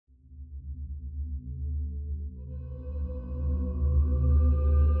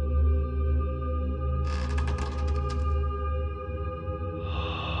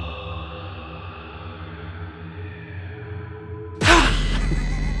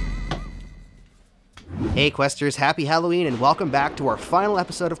Hey Questers, happy Halloween and welcome back to our final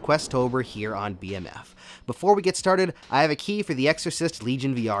episode of QUESTober here on BMF. Before we get started, I have a key for the Exorcist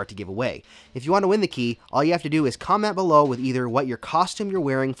Legion VR to give away. If you want to win the key, all you have to do is comment below with either what your costume you're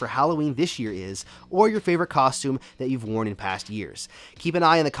wearing for Halloween this year is, or your favorite costume that you've worn in past years. Keep an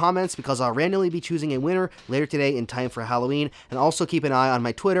eye in the comments because I'll randomly be choosing a winner later today in time for Halloween, and also keep an eye on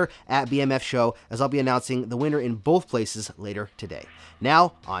my Twitter at BMF Show as I'll be announcing the winner in both places later today.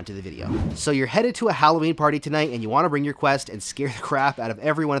 Now, on to the video. So you're headed to a Halloween party tonight and you want to bring your quest and scare the crap out of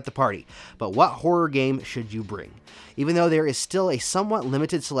everyone at the party. But what horror game should you bring? Even though there is still a somewhat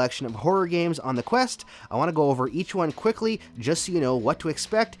limited selection of horror games on the Quest, I want to go over each one quickly just so you know what to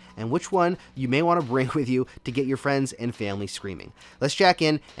expect and which one you may want to bring with you to get your friends and family screaming. Let's jack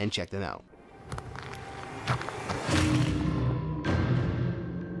in and check them out.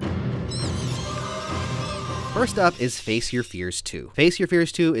 First up is Face Your Fears 2. Face Your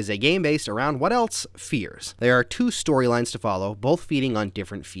Fears 2 is a game based around what else? Fears. There are two storylines to follow, both feeding on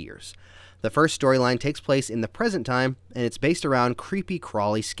different fears. The first storyline takes place in the present time, and it's based around creepy,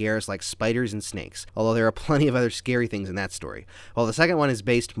 crawly scares like spiders and snakes, although there are plenty of other scary things in that story, while the second one is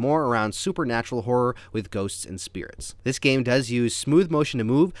based more around supernatural horror with ghosts and spirits. This game does use smooth motion to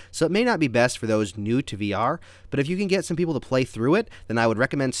move, so it may not be best for those new to VR, but if you can get some people to play through it, then I would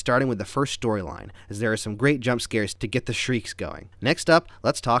recommend starting with the first storyline, as there are some great jump scares to get the shrieks going. Next up,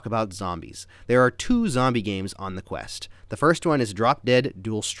 let's talk about zombies. There are two zombie games on the Quest. The first one is Drop Dead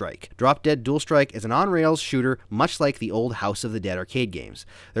Dual Strike. Drop Dead Dual Strike is an on-rails shooter much like the old House of the Dead arcade games.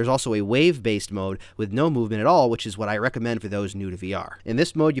 There's also a wave-based mode with no movement at all, which is what I recommend for those new to VR. In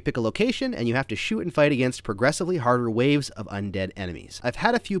this mode, you pick a location and you have to shoot and fight against progressively harder waves of undead enemies. I've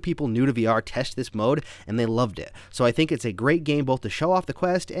had a few people new to VR test this mode and they loved it, so I think it's a great game both to show off the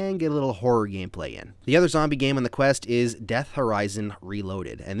Quest and get a little horror gameplay in. The other zombie game on the Quest is Death Horizon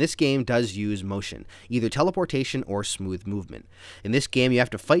Reloaded, and this game does use motion, either teleportation or smooth movement. In this game, you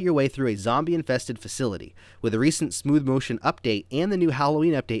have to fight your way through a zombie-infested facility. With a recent smooth motion update and the new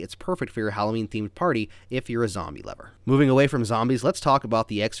Halloween update, it's perfect for your Halloween-themed party if you're a zombie lover. Moving away from zombies, let's talk about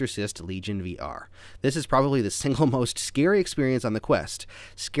the Exorcist Legion VR. This is probably the single most scary experience on the Quest.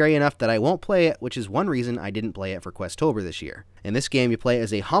 Scary enough that I won't play it, which is one reason I didn't play it for QUESTober this year. In this game, you play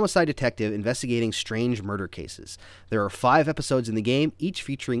as a homicide detective investigating strange murder cases. There are 5 episodes in the game, each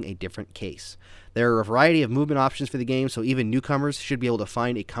featuring a different case. There are a variety of movement options for the game, so even newcomers should be able to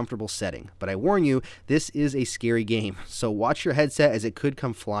find a comfortable setting. But I warn you, this is a scary game, so watch your headset as it could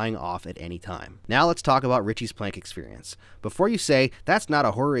come flying off at any time. Now let's talk about Richie's Plank experience. Before you say, that's not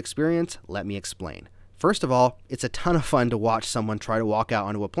a horror experience, let me explain. First of all, it's a ton of fun to watch someone try to walk out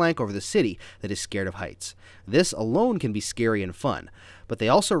onto a plank over the city that is scared of heights. This alone can be scary and fun, but they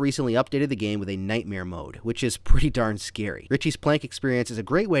also recently updated the game with a nightmare mode, which is pretty darn scary. Richie's Plank experience is a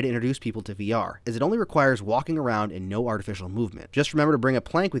great way to introduce people to VR, as it only requires walking around and no artificial movement. Just remember to bring a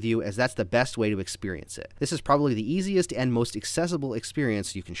plank with you, as that's the best way to experience it. This is probably the easiest and most accessible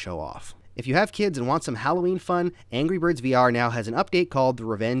experience you can show off. If you have kids and want some Halloween fun, Angry Birds VR now has an update called The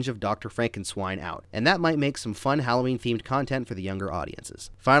Revenge of Dr. Frankenstein out, and that might make some fun Halloween-themed content for the younger audiences.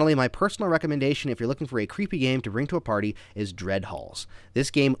 Finally, my personal recommendation if you're looking for a creepy game to bring to a party is Dread Halls.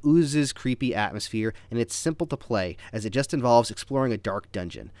 This game oozes creepy atmosphere, and it's simple to play, as it just involves exploring a dark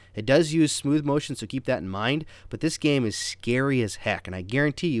dungeon. It does use smooth motion, so keep that in mind, but this game is scary as heck, and I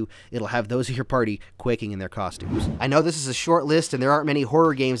guarantee you it'll have those at your party quaking in their costumes. I know this is a short list, and there aren't many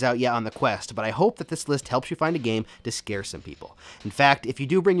horror games out yet on the Quest, but I hope that this list helps you find a game to scare some people. In fact, if you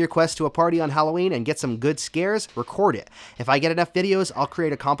do bring your Quest to a party on Halloween and get some good scares, record it. If I get enough videos, I'll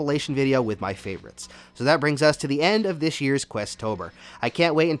create a compilation video with my favorites. So that brings us to the end of this year's QUESTober. I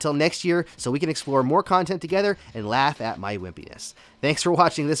can't wait until next year so we can explore more content together and laugh at my wimpiness. Thanks for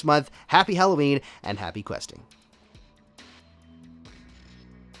watching this month, happy Halloween, and happy questing.